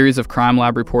 A series of crime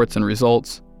lab reports and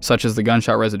results, such as the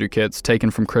gunshot residue kits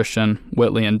taken from Christian,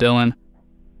 Whitley, and Dylan,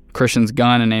 Christian's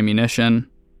gun and ammunition,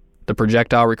 the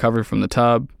projectile recovered from the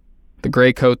tub, the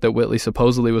gray coat that Whitley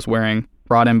supposedly was wearing,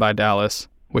 brought in by Dallas,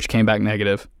 which came back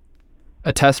negative,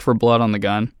 a test for blood on the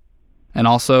gun, and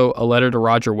also a letter to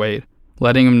Roger Wade,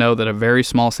 letting him know that a very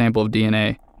small sample of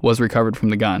DNA was recovered from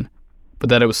the gun, but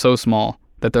that it was so small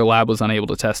that their lab was unable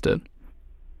to test it.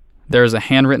 There is a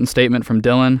handwritten statement from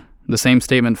Dylan, the same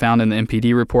statement found in the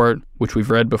MPD report, which we've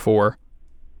read before.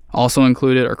 Also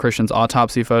included are Christian's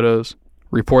autopsy photos,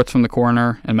 reports from the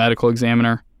coroner and medical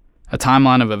examiner, a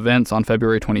timeline of events on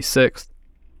February 26th,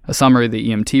 a summary of the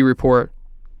EMT report,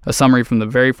 a summary from the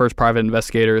very first private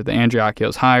investigator the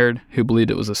Andriacchios hired, who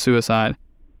believed it was a suicide,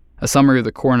 a summary of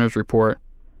the coroner's report,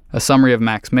 a summary of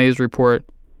Max May's report,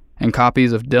 and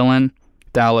copies of Dylan,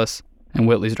 Dallas, and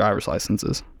Whitley's driver's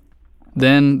licenses.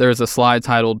 Then there is a slide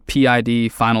titled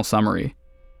PID Final Summary,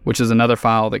 which is another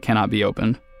file that cannot be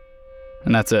opened.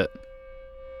 And that's it.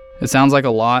 It sounds like a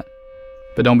lot,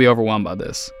 but don't be overwhelmed by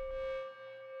this.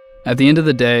 At the end of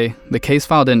the day, the case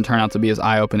file didn't turn out to be as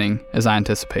eye-opening as I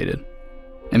anticipated.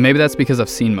 And maybe that's because I've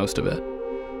seen most of it.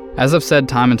 As I've said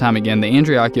time and time again, the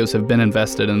Andriacchios have been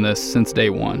invested in this since day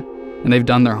one, and they've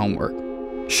done their homework.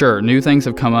 Sure, new things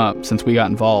have come up since we got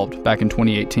involved back in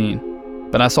 2018,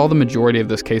 but I saw the majority of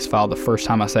this case file the first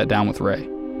time I sat down with Ray,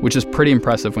 which is pretty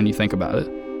impressive when you think about it.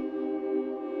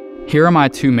 Here are my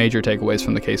two major takeaways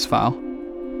from the case file.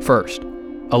 First,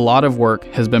 a lot of work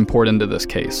has been poured into this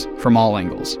case from all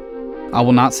angles. I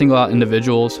will not single out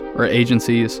individuals or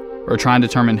agencies or try and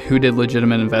determine who did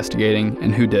legitimate investigating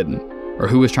and who didn't, or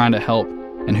who was trying to help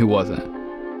and who wasn't.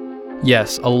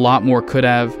 Yes, a lot more could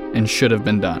have and should have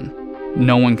been done.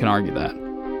 No one can argue that.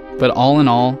 But all in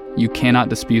all, you cannot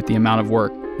dispute the amount of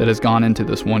work that has gone into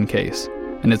this one case,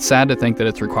 and it's sad to think that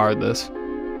it's required this.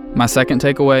 My second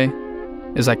takeaway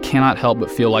is I cannot help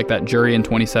but feel like that jury in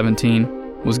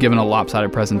 2017 was given a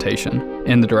lopsided presentation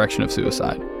in the direction of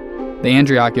suicide. The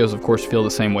Andriacchios, of course, feel the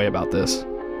same way about this.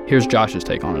 Here's Josh's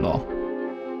take on it all.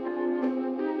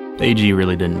 The AG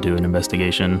really didn't do an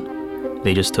investigation.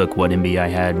 They just took what MBI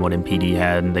had and what MPD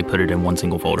had, and they put it in one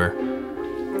single folder.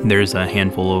 There's a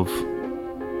handful of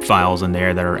files in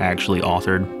there that are actually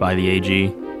authored by the AG.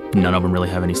 None of them really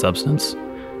have any substance.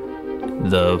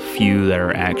 The few that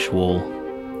are actual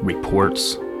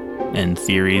reports and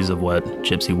theories of what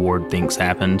Gypsy Ward thinks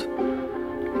happened,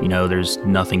 you know, there's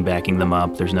nothing backing them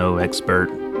up. There's no expert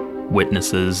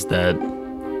witnesses that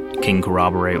can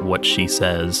corroborate what she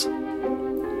says.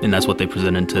 And that's what they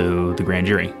presented to the grand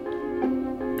jury.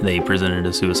 They presented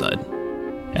a suicide.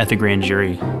 At the grand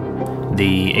jury,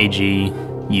 the AG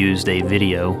used a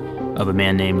video of a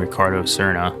man named Ricardo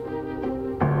Serna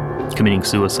committing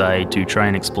suicide to try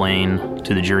and explain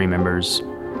to the jury members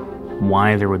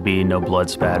why there would be no blood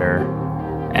spatter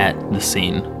at the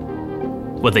scene.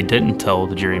 What they didn't tell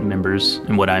the jury members,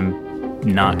 and what I'm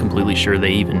not completely sure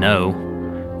they even know,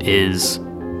 is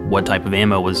what type of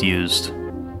ammo was used.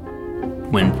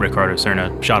 when Ricardo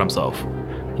Serna shot himself.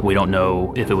 We don't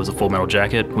know if it was a Full Metal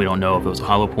Jacket. We don't know if it was a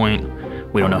hollow point.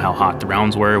 We don't know how hot the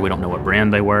rounds were. We don't know what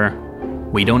brand they were.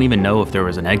 We don't even know if there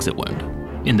was an exit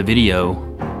wound. In the video,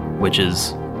 which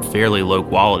is fairly low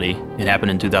quality, it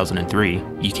happened in 2003,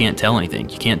 you can't tell anything.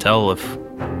 You can't tell if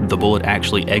the bullet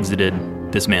actually exited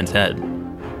this man's head.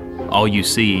 All you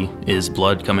see is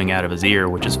blood coming out of his ear,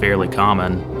 which is fairly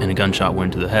common, and a gunshot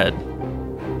wound to the head.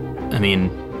 I mean,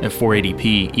 at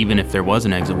 480p, even if there was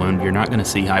an exit wound, you're not going to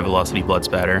see high-velocity blood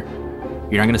spatter.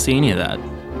 You're not going to see any of that.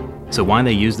 So why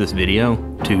they use this video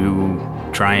to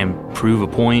try and prove a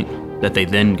point that they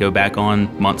then go back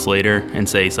on months later and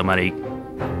say somebody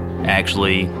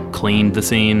actually cleaned the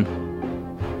scene,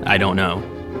 I don't know.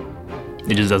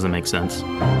 It just doesn't make sense.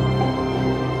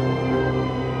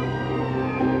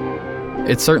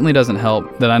 It certainly doesn't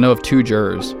help that I know of 2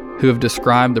 jurors who have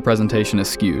described the presentation as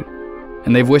skewed,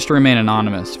 and they've wished to remain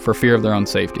anonymous for fear of their own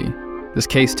safety. This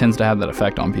case tends to have that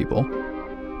effect on people.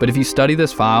 But if you study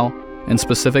this file, and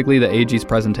specifically the AG's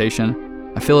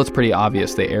presentation, I feel it's pretty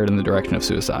obvious they erred in the direction of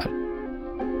suicide.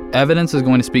 Evidence is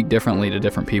going to speak differently to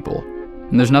different people,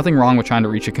 and there's nothing wrong with trying to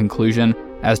reach a conclusion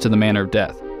as to the manner of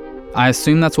death. I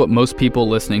assume that's what most people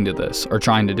listening to this are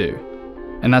trying to do.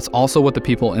 And that's also what the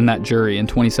people in that jury in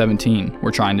 2017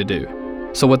 were trying to do.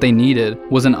 So what they needed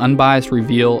was an unbiased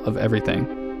reveal of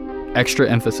everything. Extra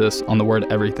emphasis on the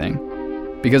word everything.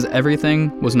 Because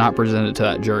everything was not presented to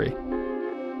that jury.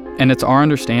 And it's our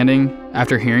understanding,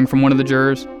 after hearing from one of the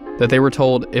jurors, that they were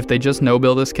told if they just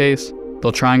no-bill this case,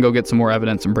 they'll try and go get some more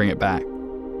evidence and bring it back.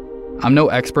 I'm no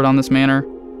expert on this matter,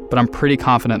 but I'm pretty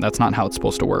confident that's not how it's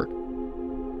supposed to work.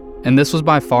 And this was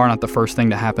by far not the first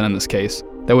thing to happen in this case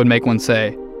that would make one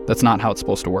say, that's not how it's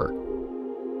supposed to work.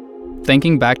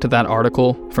 Thinking back to that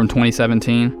article from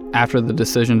 2017, after the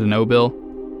decision to no-bill,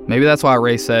 maybe that's why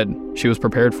Ray said she was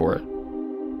prepared for it.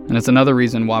 And it's another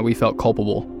reason why we felt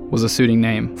Culpable was a suiting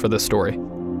name for this story.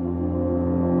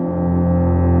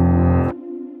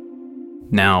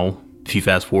 Now, if you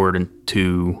fast forward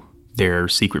into their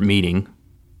secret meeting,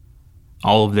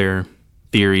 all of their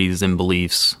theories and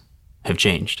beliefs have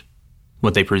changed.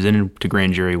 What they presented to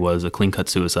grand jury was a clean-cut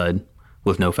suicide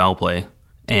with no foul play,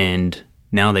 and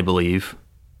now they believe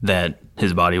that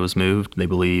his body was moved. They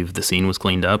believe the scene was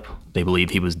cleaned up. They believe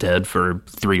he was dead for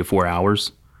 3 to 4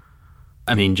 hours.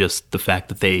 I mean, just the fact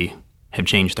that they have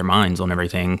changed their minds on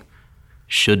everything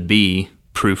should be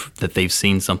proof that they've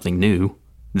seen something new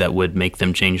that would make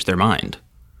them change their mind.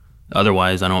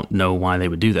 Otherwise, I don't know why they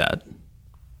would do that.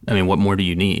 I mean, what more do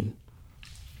you need?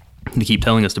 They keep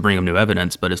telling us to bring them new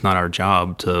evidence, but it's not our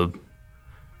job to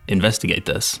investigate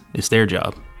this. It's their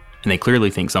job. And they clearly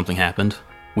think something happened.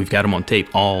 We've got them on tape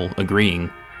all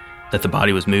agreeing that the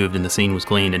body was moved and the scene was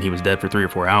cleaned and he was dead for 3 or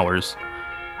 4 hours.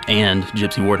 And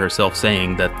Gypsy Ward herself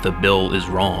saying that the bill is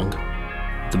wrong.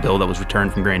 The bill that was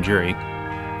returned from grand jury.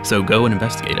 So go and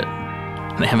investigate it.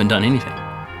 They haven't done anything.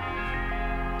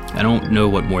 I don't know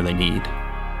what more they need.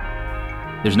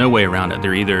 There's no way around it.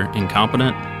 They're either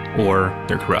incompetent or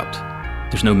they're corrupt.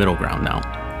 There's no middle ground now.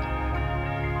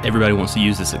 Everybody wants to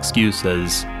use this excuse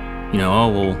as, oh,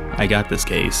 well, I got this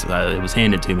case. It was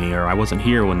handed to me, or I wasn't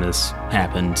here when this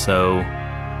happened, so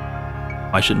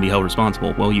I shouldn't be held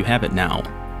responsible. Well, you have it now,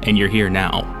 and you're here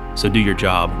now, so do your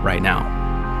job right now.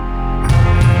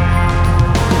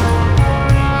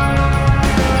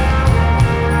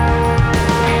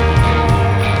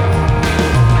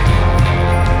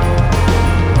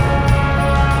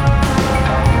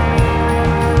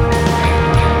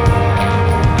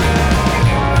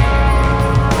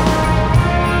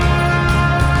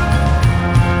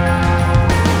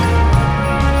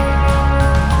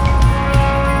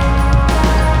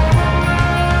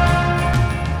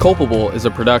 Culpable is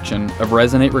a production of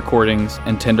Resonate Recordings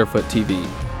and Tenderfoot TV,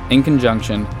 in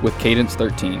conjunction with Cadence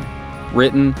 13,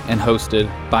 written and hosted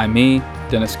by me,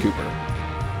 Dennis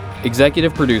Cooper.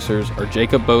 Executive producers are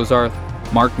Jacob Bozarth,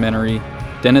 Mark Menery,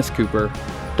 Dennis Cooper,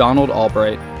 Donald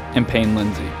Albright, and Payne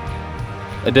Lindsay.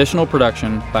 Additional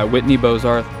production by Whitney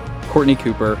Bozarth, Courtney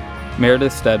Cooper,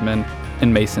 Meredith Stedman,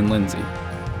 and Mason Lindsay.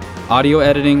 Audio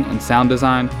editing and sound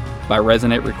design by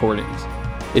Resonate Recordings.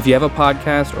 If you have a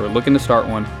podcast or are looking to start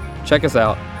one, check us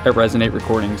out at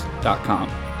resonaterecordings.com.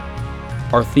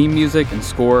 Our theme music and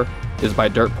score is by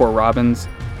Dirt Poor Robbins,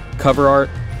 cover art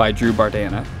by Drew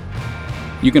Bardana.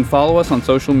 You can follow us on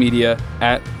social media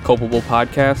at Culpable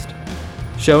Podcast.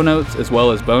 Show notes as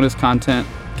well as bonus content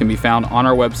can be found on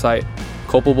our website,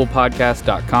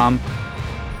 culpablepodcast.com.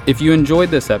 If you enjoyed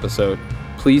this episode,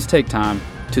 please take time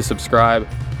to subscribe,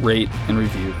 rate, and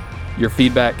review. Your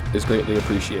feedback is greatly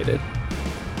appreciated.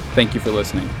 Thank you for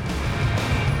listening.